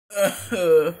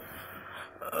Uh,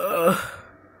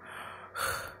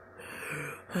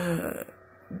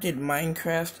 did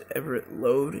Minecraft ever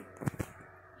load?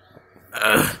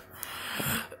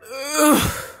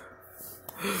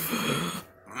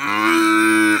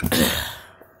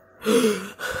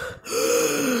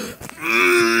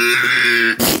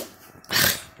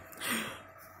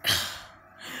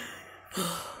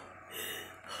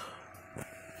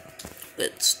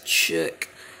 Let's check.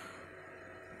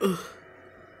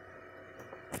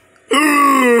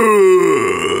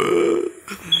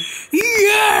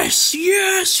 Yes!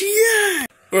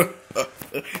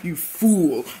 You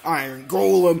fool! Iron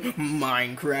Golem,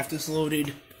 Minecraft is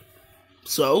loaded.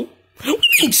 So?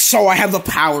 So I have the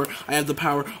power.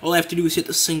 All I have to do is hit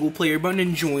the single player button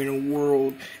and join a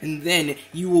world. And then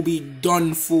you will be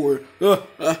done for. But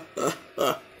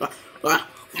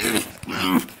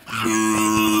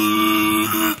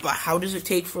how does it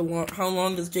take for long? How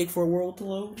long does it take for a world to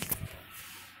load?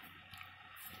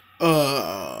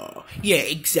 Yeah,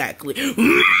 exactly.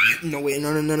 No, wait,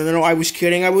 no, I was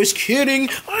kidding.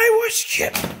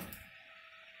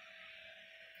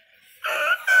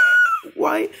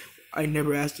 Why? I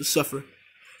never asked to suffer.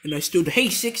 And I still, hey,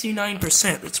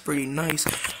 69%, that's pretty nice.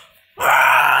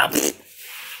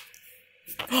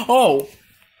 Oh,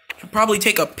 should probably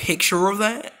take a picture of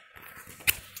that.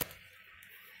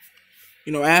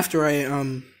 You know, after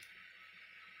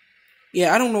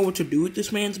yeah, I don't know what to do with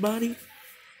this man's body.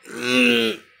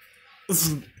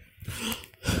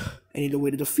 I need a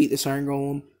way to defeat this Iron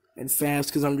Golem, and fast,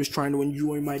 because I'm just trying to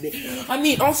enjoy my day. I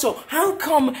mean, also, how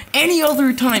come any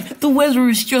other time the weather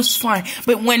is just fine,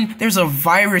 but when there's a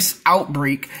virus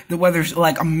outbreak, the weather's,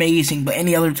 like, amazing, but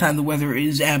any other time the weather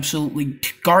is absolutely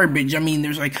garbage? I mean,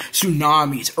 there's, like,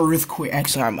 tsunamis, earthquakes.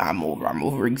 Actually, I'm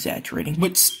over-exaggerating,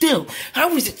 but still,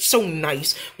 how is it so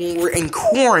nice when we're in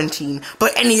quarantine,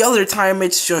 but any other time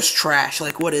it's just trash?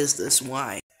 Like, what is this?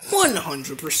 Why?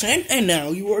 100%, and now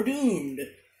you are doomed.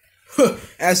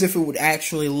 As if it would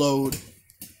actually load.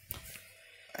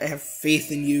 I have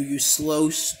faith in you, you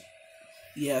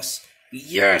Yes.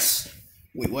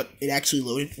 Wait, what? It actually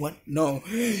loaded? What? No.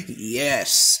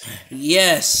 Yes.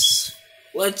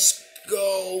 Let's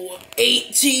go.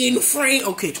 18 frame.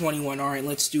 Okay, 21. Alright,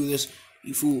 let's do this.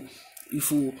 You fool.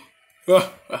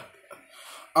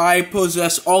 I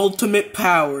possess ultimate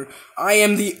power. I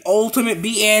am the ultimate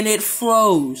being, and it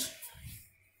flows.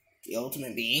 The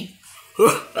ultimate being?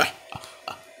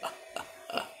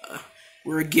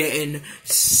 We're getting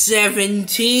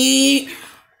 70.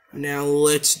 Now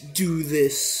let's do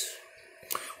this.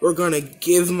 We're gonna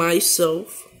give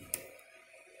myself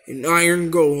an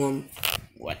Iron Golem.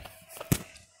 What?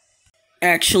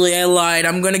 Actually, I lied.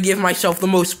 I'm gonna give myself the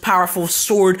most powerful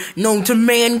sword known to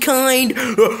mankind.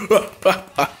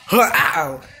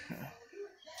 Ow.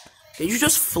 Did you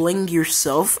just fling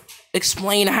yourself?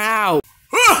 Explain how.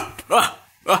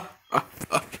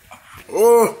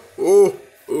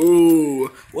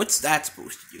 Oh, what's that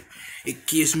supposed to do? It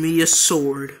gives me a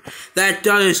sword that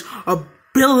does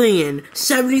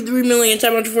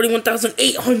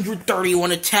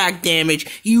 1,073,741,831 attack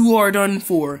damage. You are done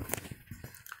for.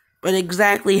 But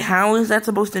exactly how is that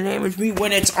supposed to damage me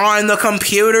when it's on the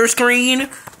computer screen?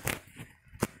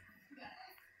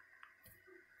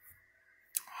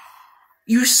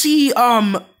 You see,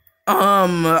 I'm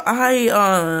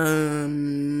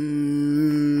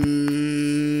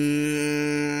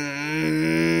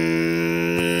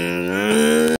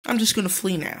just gonna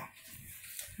flee now.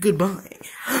 Goodbye.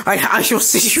 I shall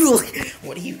see you later.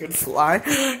 What, you can fly?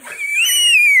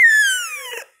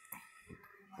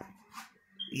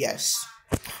 Yes.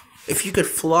 If you could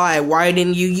fly, why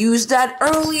didn't you use that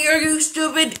earlier, you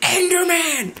stupid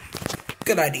Enderman?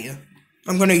 Good idea.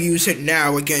 I'm gonna use it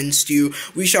now against you.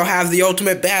 We shall have the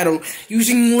ultimate battle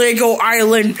using Lego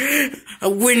Island, a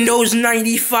Windows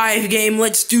 95 game.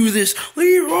 Let's do this.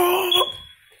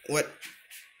 What?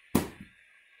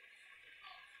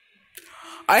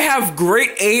 I have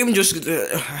great aim, just,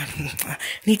 I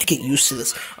need to get used to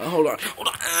this. Hold on.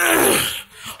 Alright,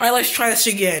 let's try this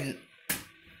again.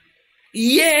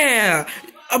 Yeah!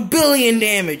 1 billion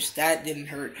damage. That didn't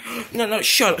hurt. No,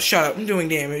 shut up. I'm doing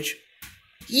damage.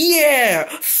 Yeah!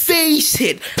 Face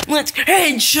hit! Let's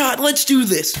headshot! Let's do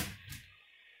this!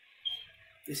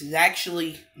 This is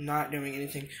actually not doing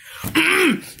anything.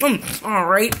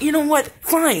 Alright, you know what?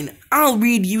 Fine. I'll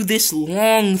read you this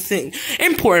long thing.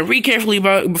 Important. Read carefully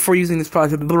before using this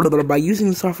project. By using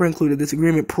the software included, this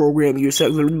agreement program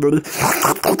yourself.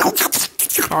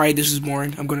 Alright, this is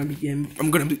boring. I'm gonna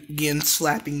begin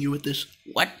slapping you with this.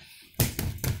 What?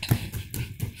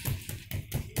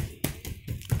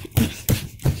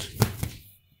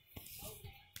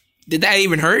 Did that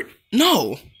even hurt?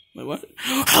 No. Wait, what?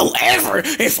 However,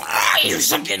 if I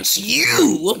use against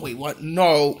you... Wait, what?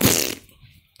 No.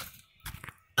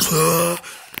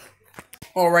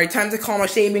 Alright, time to call my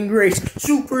saving grace.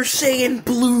 Super Saiyan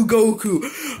Blue Goku.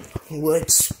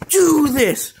 Let's do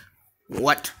this.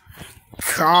 What?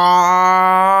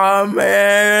 Kamehameha.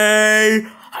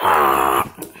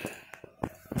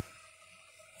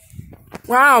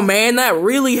 Wow, man, that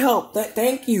really helped.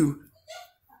 Thank you.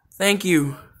 Thank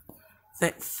you.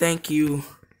 Thank you.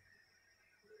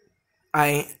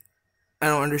 I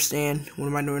don't understand. What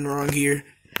am I doing wrong here?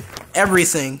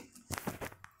 Everything.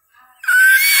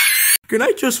 Can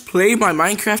I just play my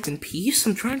Minecraft in peace?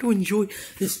 I'm trying to enjoy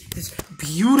this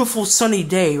beautiful sunny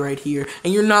day right here,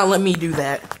 and you're not letting me do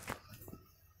that.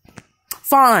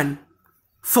 Fine.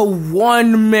 For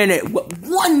 1 minute.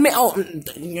 1 minute. Oh,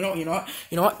 you know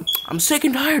what? I'm sick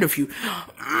and tired of you.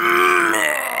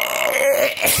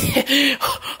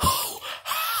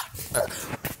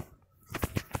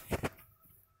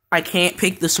 I can't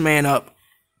pick this man up.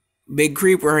 Big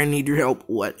Creeper, I need your help.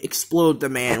 What? Explode the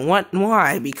man. What?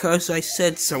 Why? Because I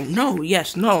said so. No,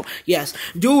 yes,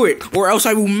 do it, or else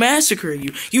I will massacre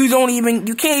you. You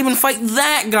can't even fight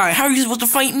that guy. How are you supposed to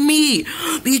fight me?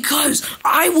 Because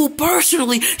I will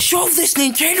personally shove this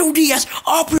Nintendo DS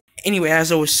up. Anyway,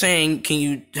 as I was saying, can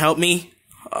you help me?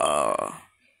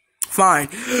 Fine.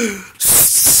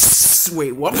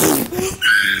 Wait, what?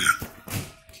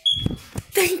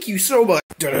 Thank you so much.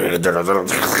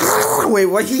 Wait,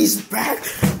 what? He's back?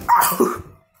 Oh.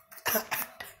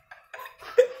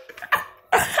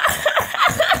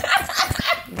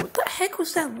 What the heck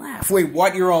was that laugh? Wait,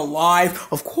 what? You're alive?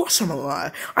 Of course I'm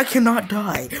alive. I cannot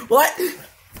die. What?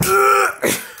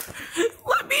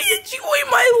 Let me enjoy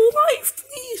my life,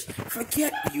 please.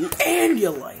 Forget you and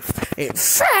your life. In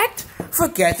fact,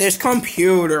 forget this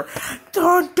computer.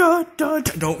 Dun dun dun.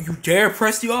 Don't you dare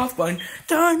press the off button.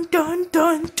 Dun dun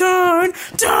dun dun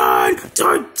dun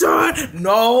dun dun.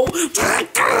 No. Dun,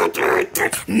 dun, dun,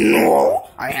 dun. No.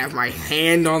 I have my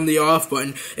hand on the off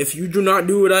button. If you do not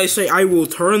do what I say, I will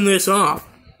turn this off.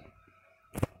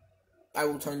 I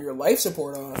will turn your life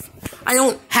support off. I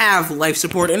don't have life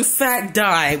support. In fact,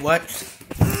 die. What?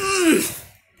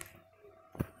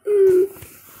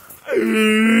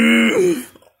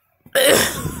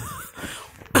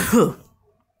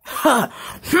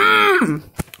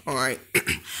 Alright.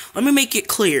 Let me make it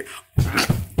clear.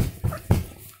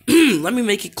 Let me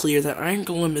make it clear that Iron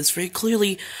Golem is very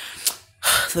clearly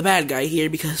the bad guy here,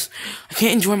 because I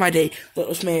can't enjoy my day.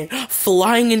 This man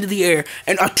flying into the air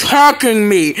and attacking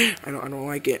me. I don't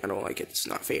like it. I don't like it. It's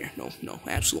not fair. No,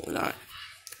 absolutely not.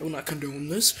 I will not condone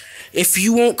this. If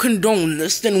you won't condone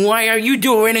this, then why are you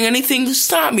doing anything to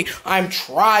stop me? I'm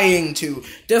trying to.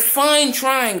 Define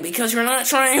trying, because you're not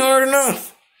trying hard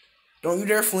enough. Don't you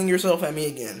dare fling yourself at me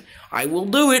again. I will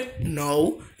do it.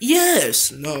 No.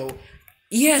 Yes. No.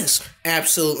 Yes.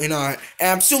 Absolutely not.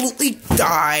 Absolutely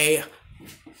die.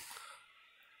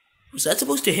 Was that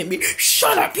supposed to hit me?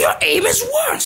 Shut up! Your aim is worse!